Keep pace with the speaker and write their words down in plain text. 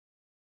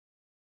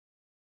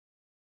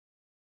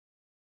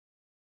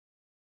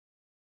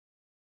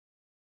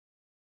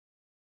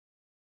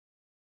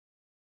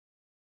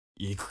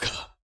行く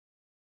か。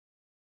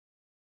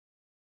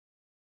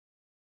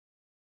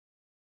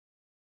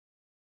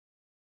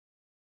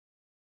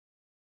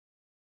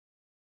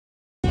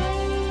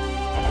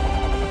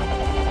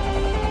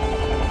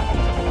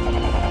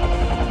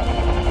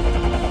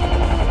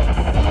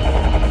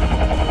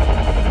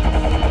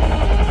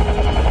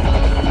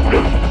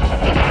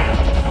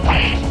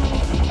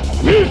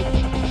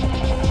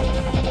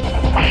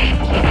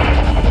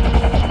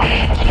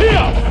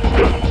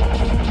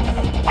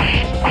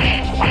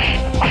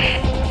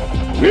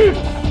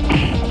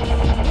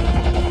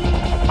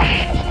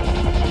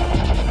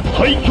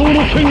最強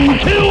の剣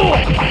受けよう。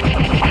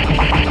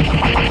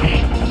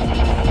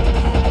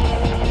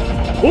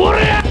おり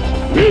ゃ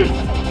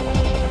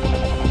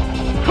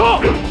はっ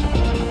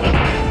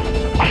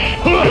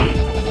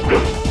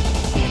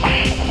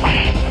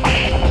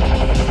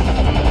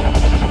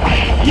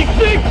行く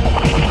ぜ。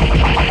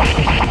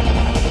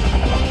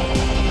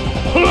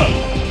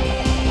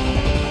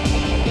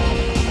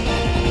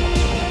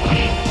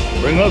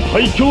これが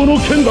最強の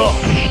剣だ。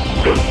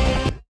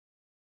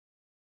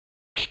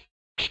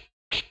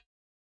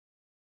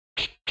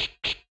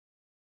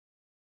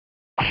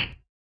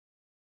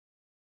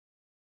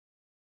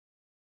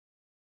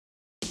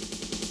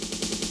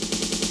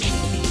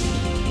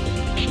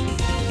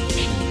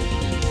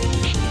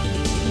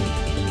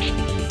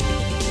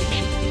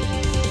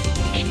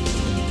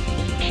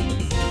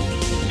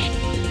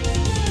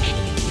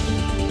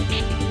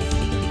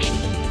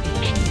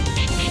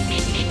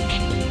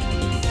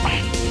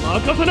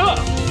任せな。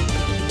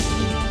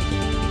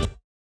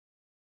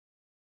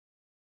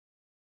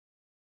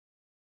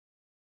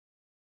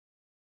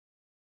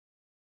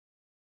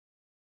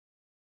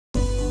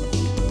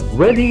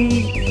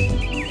Ready,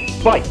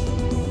 fight!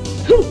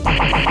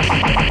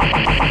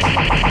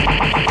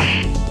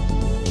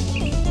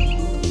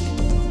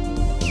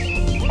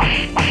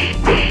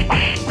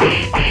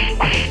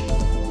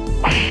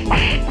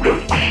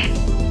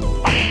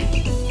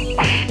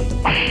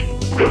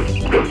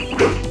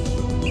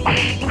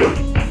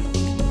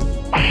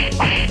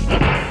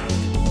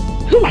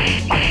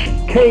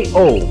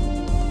 KO!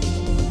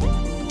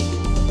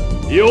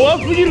 弱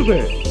すぎる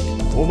ぜ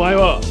お前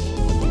は。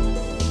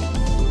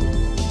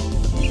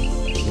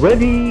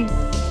Ready,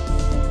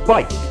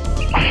 fight!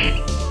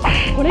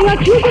 これが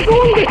究極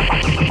音です。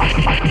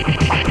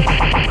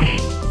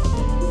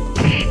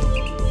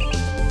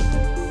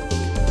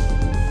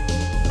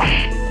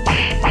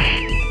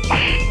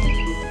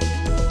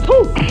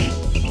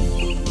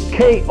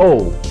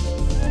KO!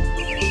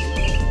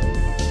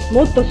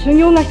 もっと修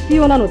行が必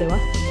要なのでは。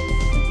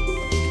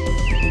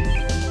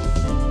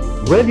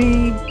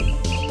Ready,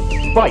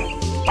 fight!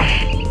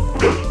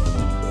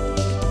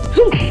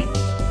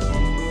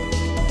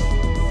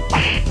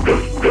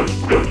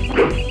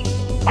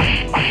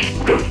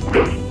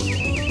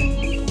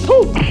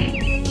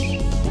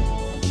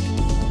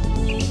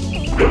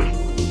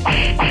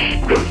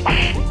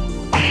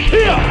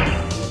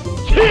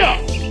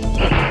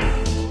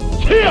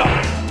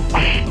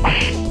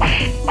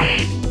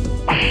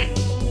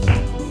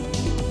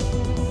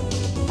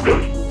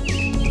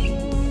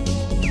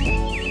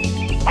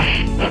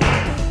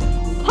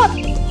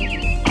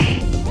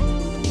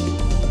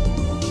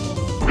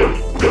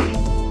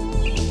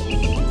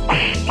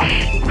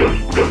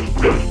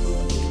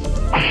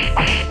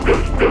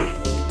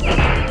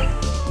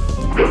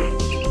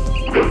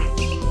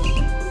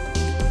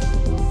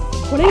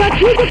これが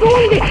究極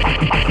音です。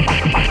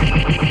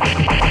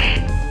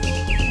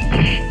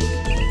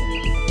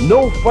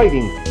No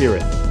fighting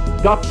spirit.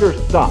 Doctor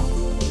stop.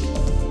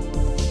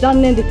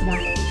 残念ですが、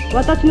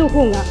私の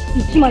方が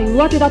一枚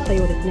上手だった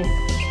ようですね。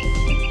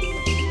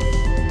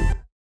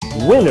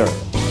Winner.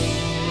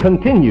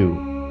 Continue.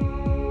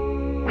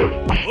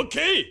 オッ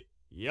ケ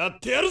ー、やっ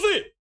てやる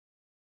ぜ。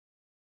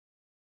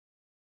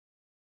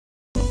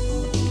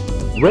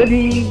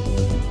Ready,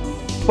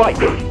 fight!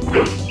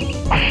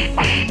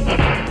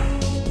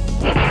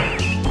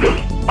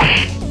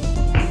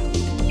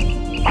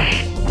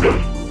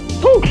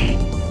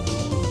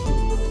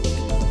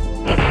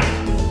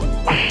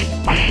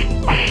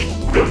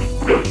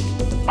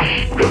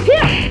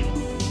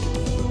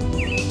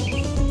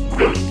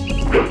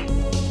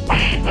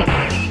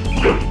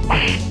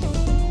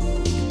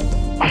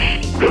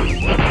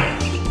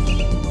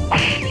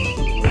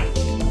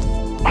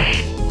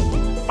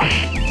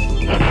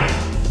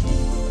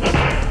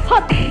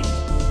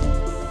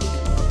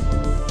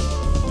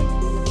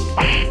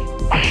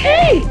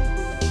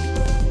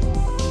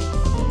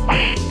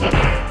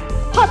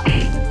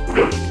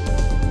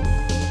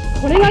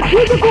これが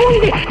究極音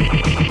です。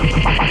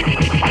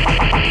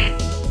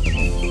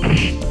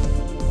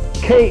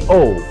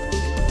KO!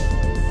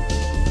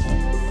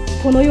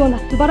 このような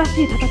素晴ら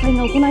しい戦い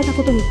が行えた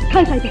ことに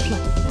感謝いたしま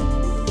す。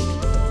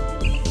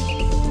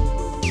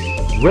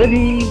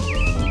Ready,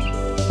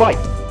 fight!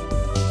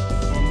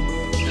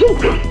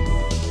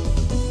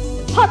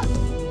 はっ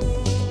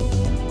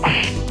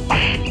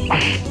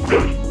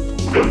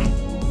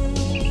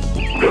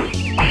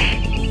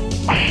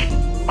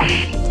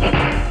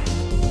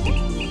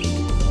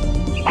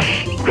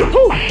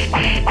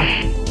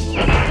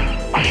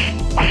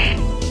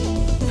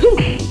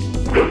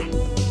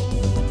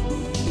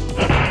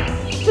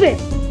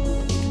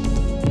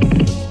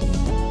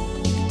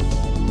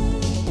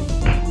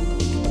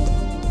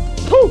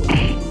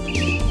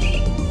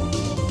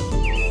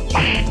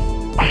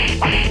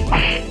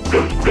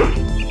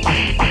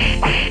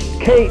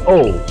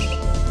KO.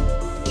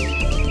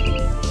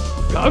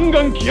 ガン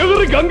ガン来やが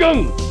れガンガ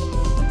ン。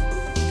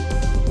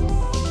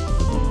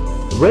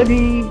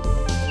 Ready,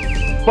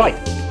 fight.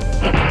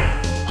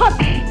 は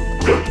っ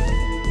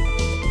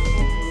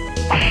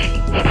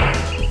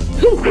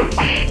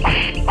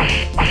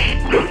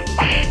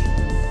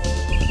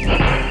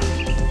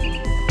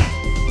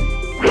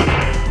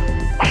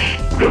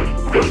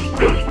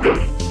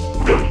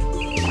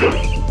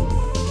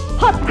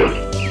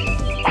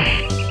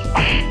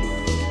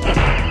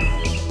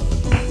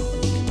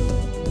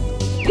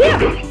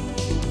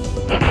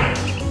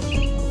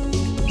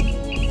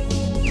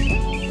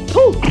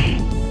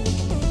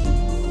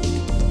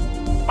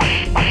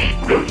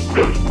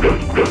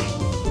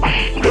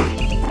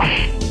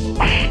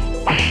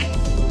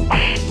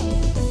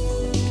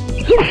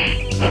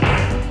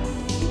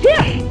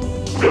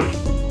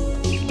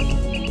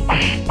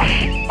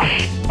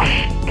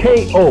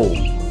KO.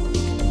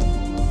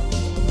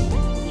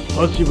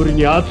 久しぶり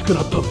に熱く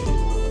なったぜ。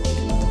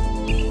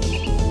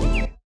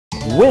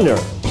 Winner.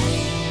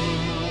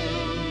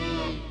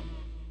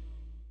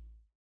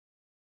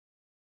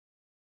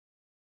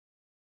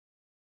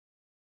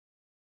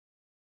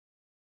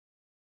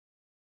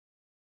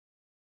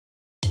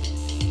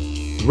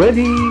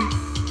 Ready,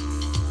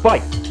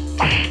 fight.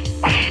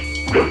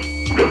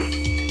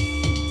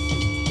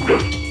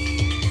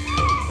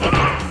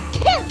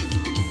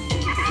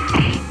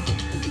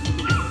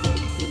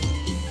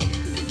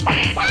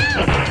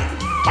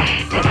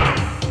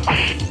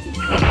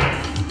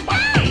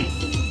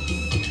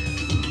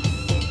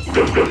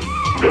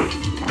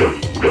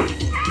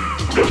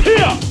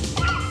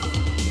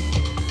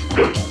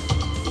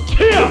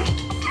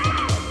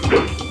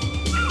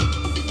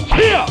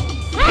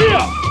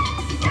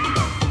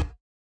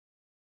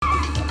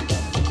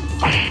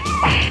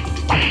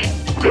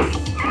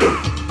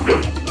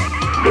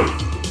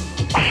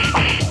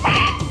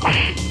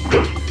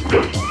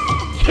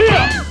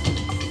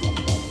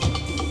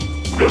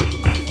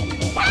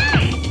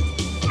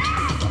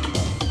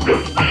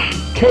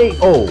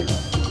 KO.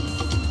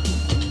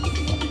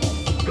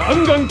 ガ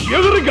ンガン来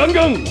やがれガン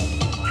ガン。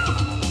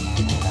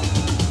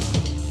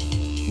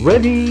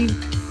 Ready,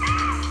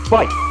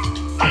 fight.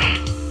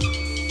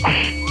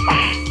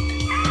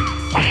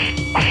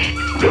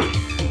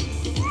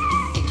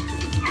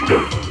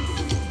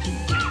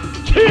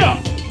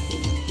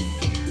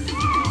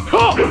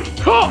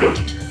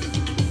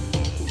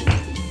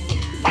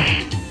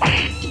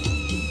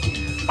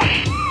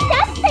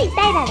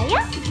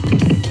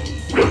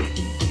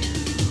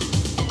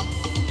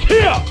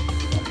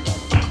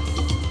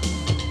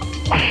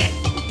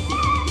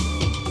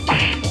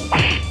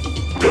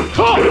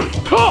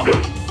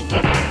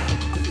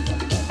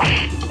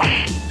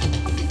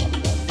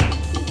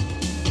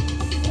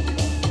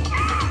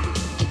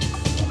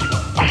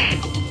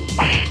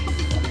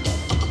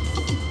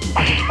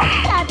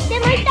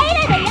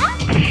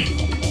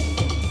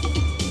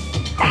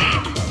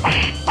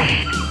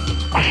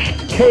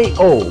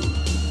 KO.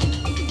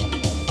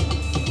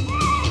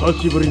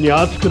 久しぶりに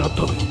熱くなっ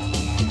たぜ。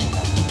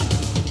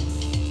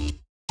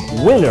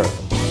 Winner.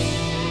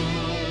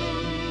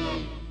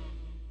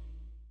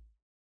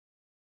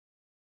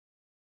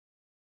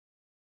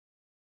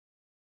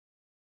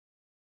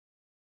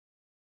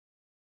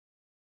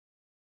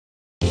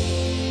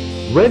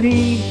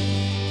 Ready,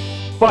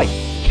 fight.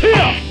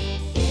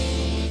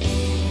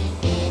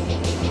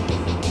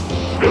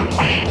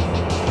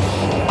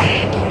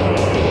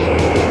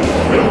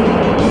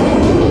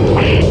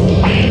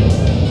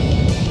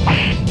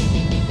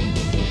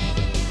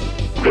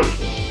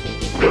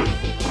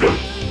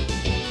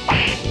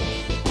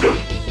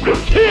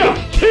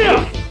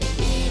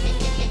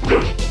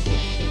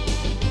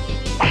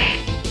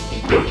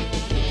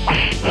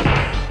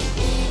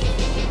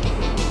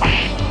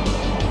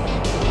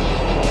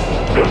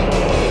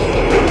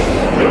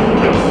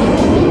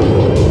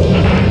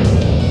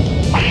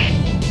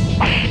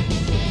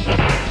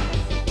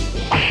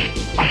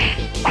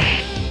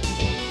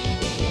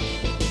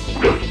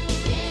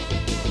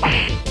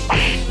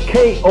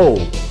 KO.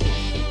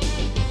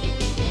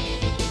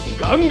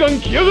 ガンガン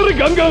来やがれ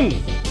ガンガン。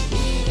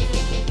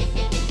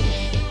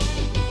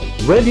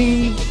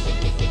 Ready,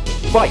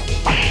 fight.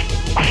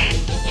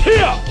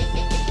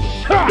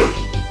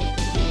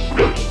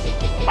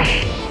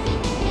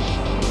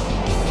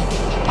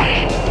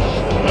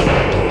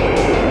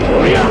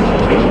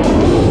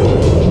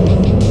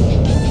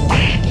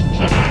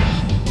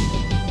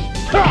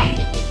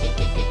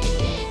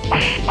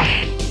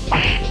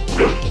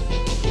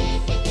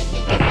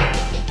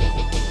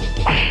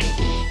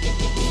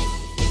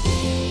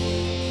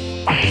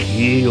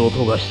 いい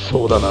音がし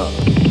そうだな。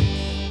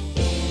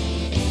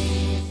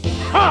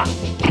はっ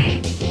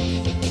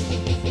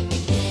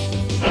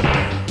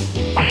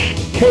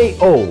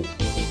KO.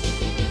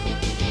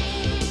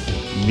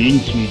 ミン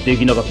チで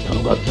きなかった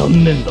のが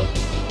残念だ。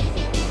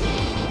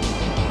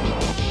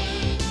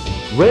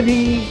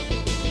 Ready,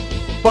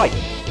 fight.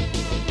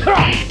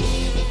 はっ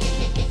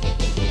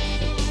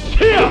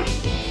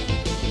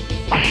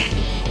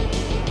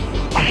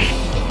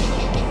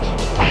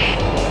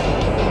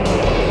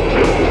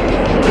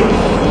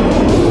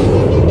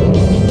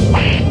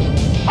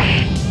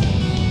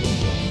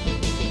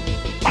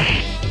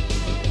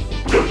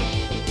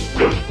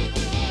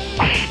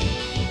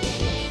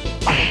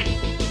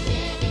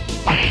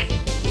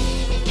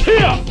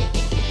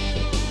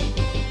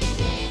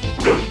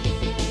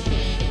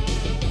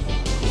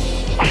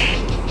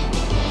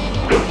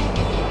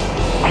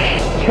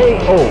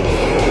KO.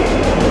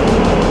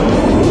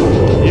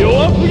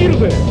 弱すぎる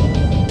ぜ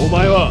お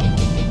前は。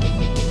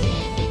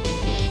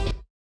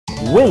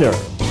 Winner.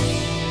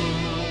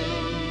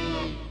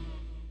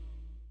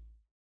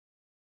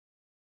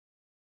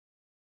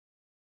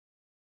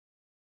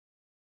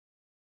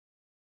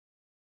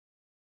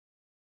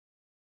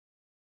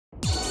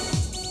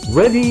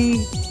 Ready,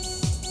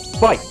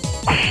 fight.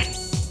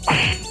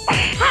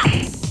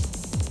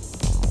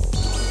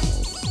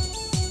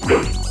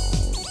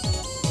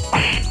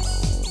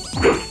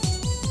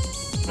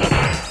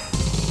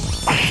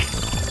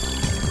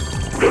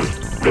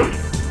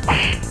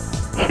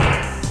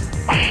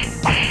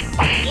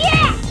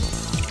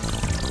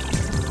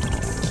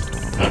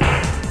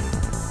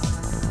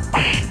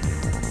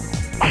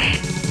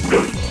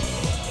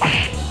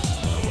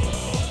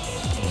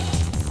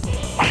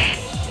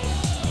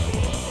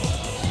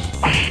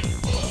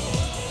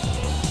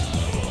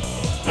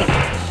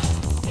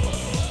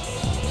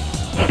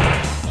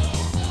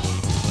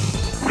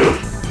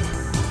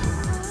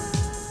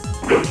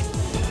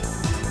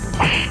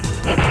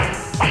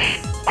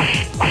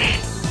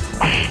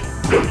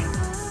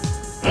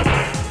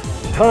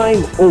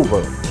 Time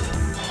over.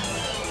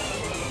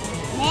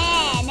 ね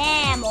えね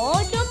え、もう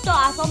ちょっと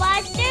遊ば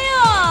してよ。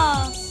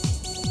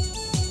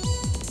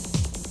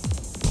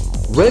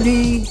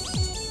 Ready,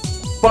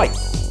 fight.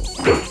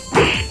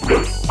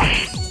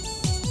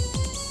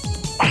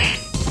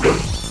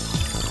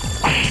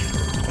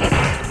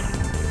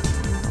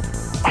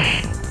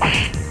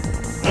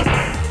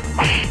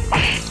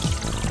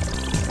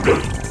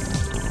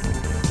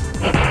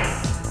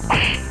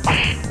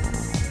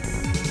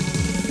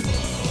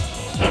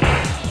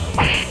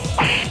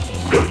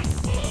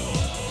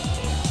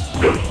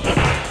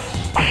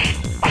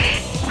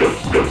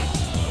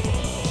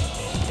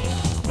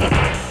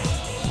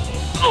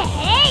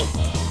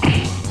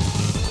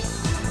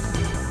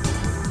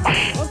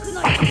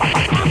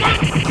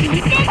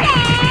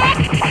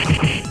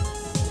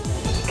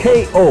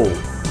 KO.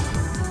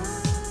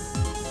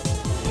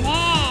 ね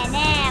えね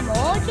え、もう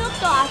ちょっ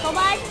と遊ば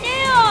して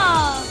よ。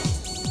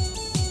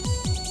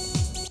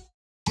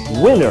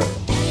 Winner.